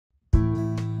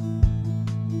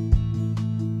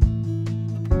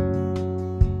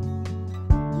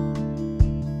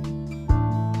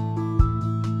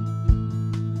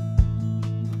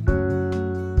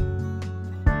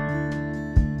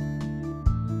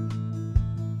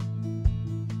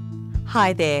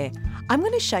Hi there. I'm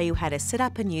going to show you how to set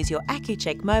up and use your Accu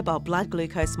Chek mobile blood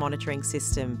glucose monitoring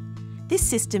system. This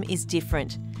system is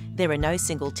different. There are no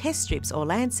single test strips or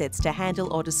lancets to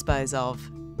handle or dispose of.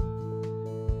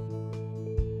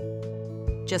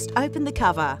 Just open the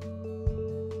cover.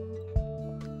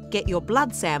 Get your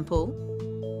blood sample.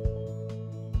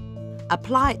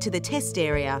 Apply it to the test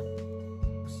area.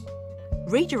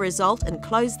 Read your result and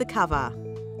close the cover.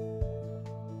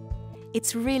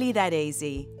 It's really that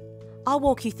easy. I'll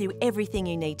walk you through everything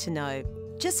you need to know.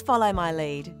 Just follow my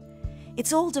lead.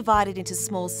 It's all divided into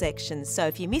small sections, so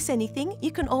if you miss anything, you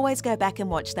can always go back and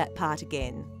watch that part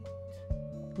again.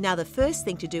 Now, the first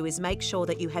thing to do is make sure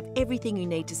that you have everything you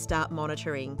need to start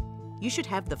monitoring. You should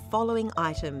have the following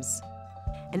items: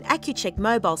 an Accu Chek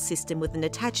mobile system with an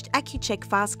attached Accu Chek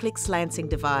fast clicks lancing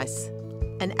device,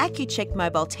 an Accu Chek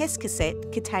mobile test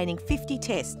cassette containing 50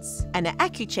 tests, and an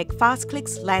Accu Chek fast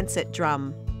clicks lancet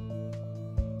drum.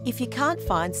 If you can't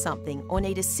find something or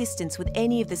need assistance with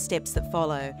any of the steps that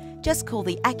follow, just call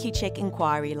the Accu Chek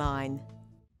Enquiry line.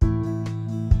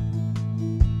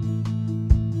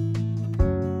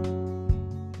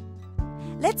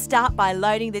 Let's start by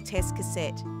loading the test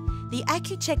cassette. The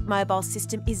Accu Chek mobile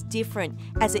system is different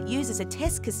as it uses a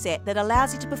test cassette that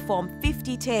allows you to perform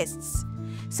 50 tests.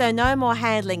 So no more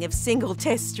handling of single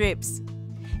test strips.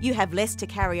 You have less to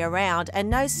carry around and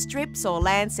no strips or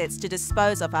lancets to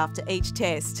dispose of after each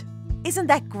test. Isn't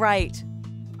that great?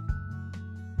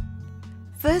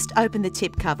 First, open the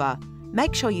tip cover.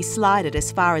 Make sure you slide it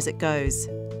as far as it goes.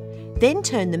 Then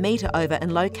turn the meter over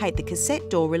and locate the cassette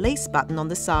door release button on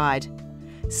the side.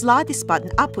 Slide this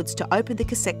button upwards to open the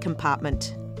cassette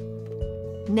compartment.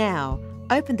 Now,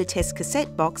 open the test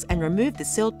cassette box and remove the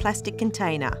sealed plastic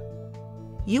container.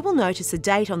 You will notice a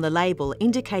date on the label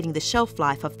indicating the shelf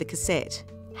life of the cassette.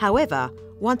 However,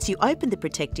 once you open the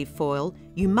protective foil,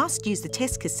 you must use the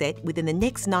test cassette within the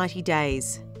next 90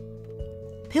 days.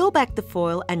 Peel back the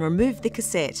foil and remove the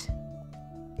cassette.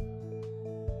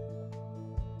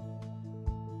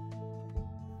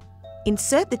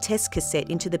 Insert the test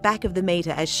cassette into the back of the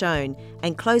meter as shown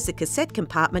and close the cassette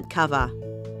compartment cover.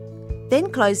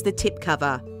 Then close the tip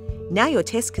cover. Now your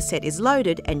test cassette is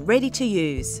loaded and ready to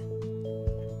use.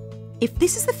 If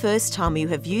this is the first time you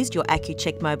have used your Accu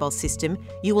Chek mobile system,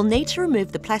 you will need to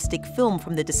remove the plastic film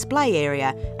from the display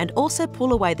area and also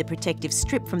pull away the protective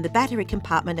strip from the battery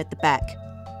compartment at the back.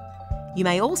 You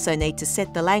may also need to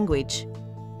set the language.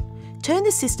 Turn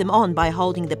the system on by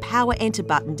holding the power enter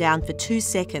button down for 2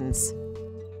 seconds.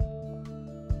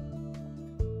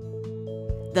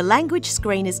 The language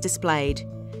screen is displayed.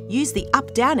 Use the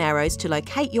up-down arrows to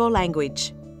locate your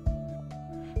language.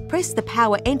 Press the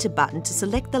power enter button to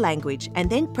select the language and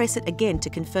then press it again to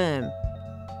confirm.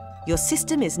 Your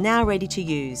system is now ready to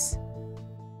use.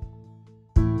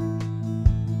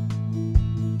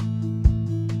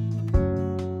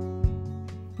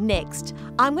 Next,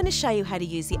 I'm going to show you how to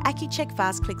use the Accu Chek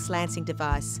Fast Clicks lancing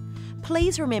device.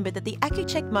 Please remember that the Accu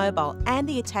Chek mobile and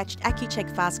the attached Accu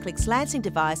Chek Fast Clicks lancing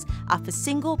device are for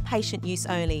single patient use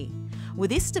only. With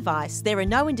this device, there are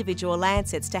no individual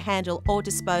lancets to handle or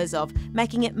dispose of,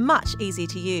 making it much easier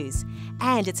to use.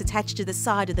 And it's attached to the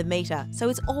side of the meter, so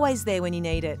it's always there when you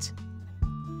need it.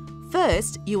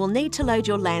 First, you will need to load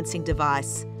your lancing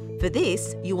device. For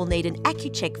this, you will need an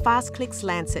Accu Chek Fast Clicks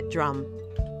lancet drum.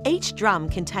 Each drum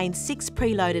contains 6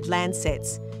 preloaded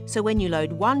lancets, so when you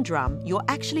load one drum, you're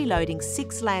actually loading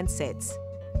 6 lancets.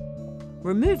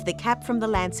 Remove the cap from the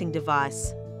lancing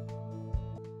device.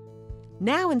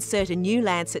 Now insert a new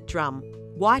lancet drum,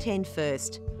 white end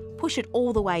first. Push it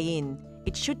all the way in.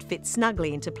 It should fit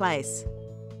snugly into place.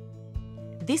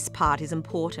 This part is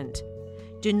important.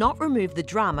 Do not remove the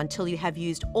drum until you have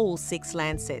used all 6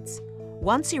 lancets.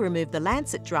 Once you remove the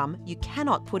lancet drum, you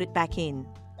cannot put it back in.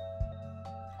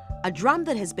 A drum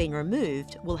that has been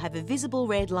removed will have a visible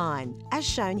red line, as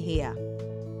shown here.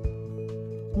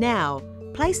 Now,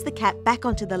 place the cap back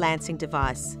onto the lancing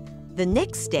device. The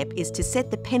next step is to set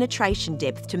the penetration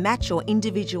depth to match your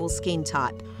individual skin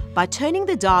type. By turning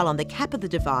the dial on the cap of the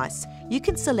device, you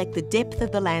can select the depth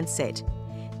of the lancet.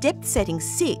 Depth setting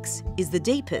 6 is the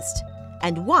deepest,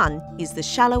 and 1 is the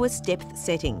shallowest depth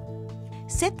setting.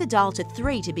 Set the dial to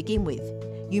 3 to begin with.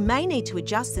 You may need to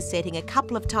adjust the setting a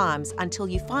couple of times until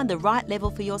you find the right level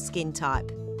for your skin type.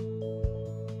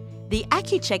 The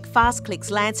Accu Chek Fast Clicks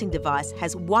lancing device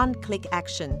has one-click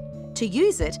action. To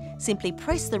use it, simply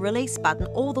press the release button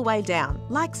all the way down,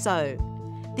 like so.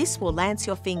 This will lance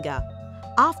your finger.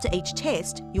 After each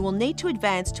test, you will need to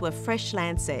advance to a fresh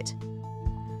lancet.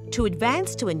 To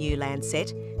advance to a new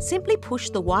lancet, simply push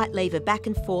the white lever back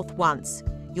and forth once.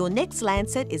 Your next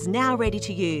lancet is now ready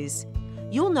to use.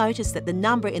 you'll notice that the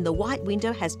number in the white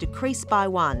window has decreased by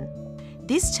 1.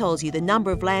 This tells you the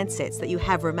number of lancets that you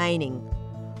have remaining.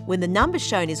 When the number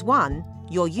shown is 1,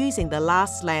 you're using the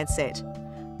last lancet.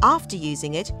 After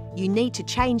using it, you need to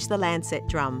change the lancet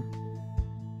drum.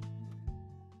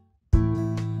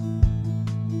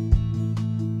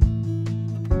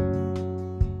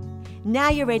 Now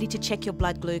you're ready to check your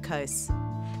blood glucose.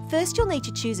 First, you'll need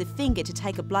to choose a finger to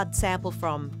take a blood sample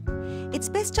from. It's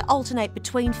best to alternate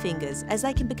between fingers as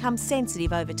they can become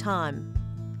sensitive over time.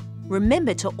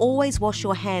 Remember to always wash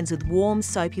your hands with warm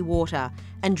soapy water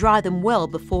and dry them well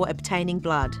before obtaining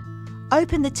blood.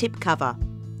 Open the tip cover.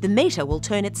 The meter will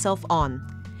turn itself on.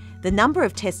 The number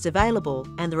of tests available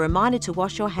and the reminder to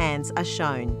wash your hands are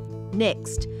shown.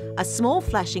 Next, a small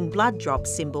flashing blood drop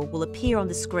symbol will appear on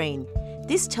the screen.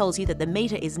 This tells you that the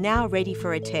meter is now ready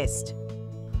for a test.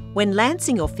 When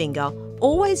lancing your finger,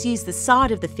 always use the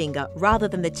side of the finger rather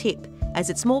than the tip, as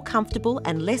it's more comfortable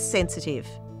and less sensitive.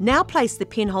 Now place the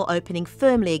pinhole opening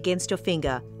firmly against your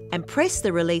finger and press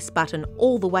the release button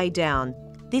all the way down.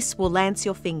 This will lance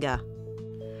your finger.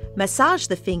 Massage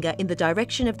the finger in the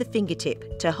direction of the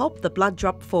fingertip to help the blood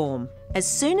drop form. As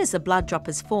soon as the blood drop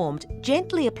is formed,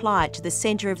 gently apply it to the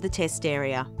centre of the test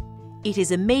area. It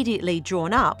is immediately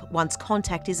drawn up once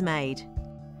contact is made.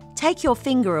 Take your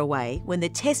finger away when the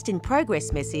test in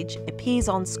progress message appears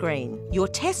on screen. Your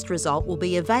test result will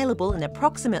be available in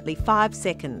approximately 5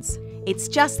 seconds. It's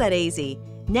just that easy.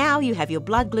 Now you have your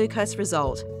blood glucose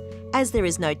result. As there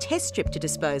is no test strip to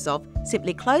dispose of,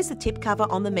 simply close the tip cover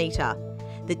on the meter.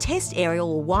 The test area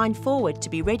will wind forward to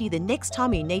be ready the next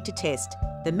time you need to test.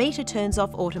 The meter turns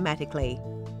off automatically.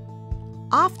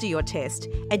 After your test,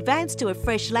 advance to a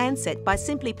fresh lancet by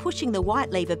simply pushing the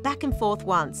white lever back and forth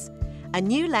once. A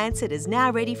new lancet is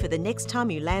now ready for the next time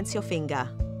you lance your finger.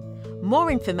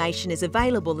 More information is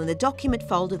available in the document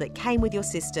folder that came with your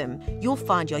system. You'll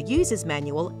find your user's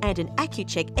manual and an Accu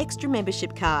Chek extra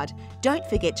membership card. Don't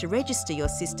forget to register your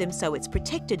system so it's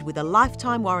protected with a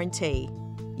lifetime warranty.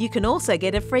 You can also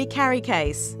get a free carry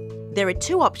case. There are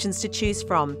 2 options to choose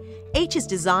from. Each is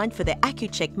designed for the Accu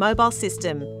Chek mobile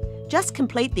system. Just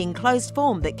complete the enclosed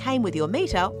form that came with your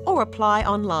meter or apply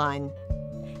online.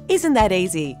 Isn't that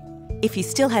easy? If you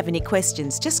still have any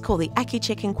questions, just call the Accu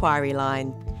Chek Enquiry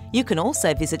line. You can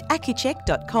also visit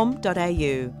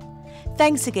accuchek.com.au.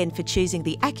 Thanks again for choosing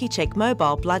the Accu Chek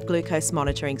mobile blood glucose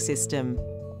monitoring system.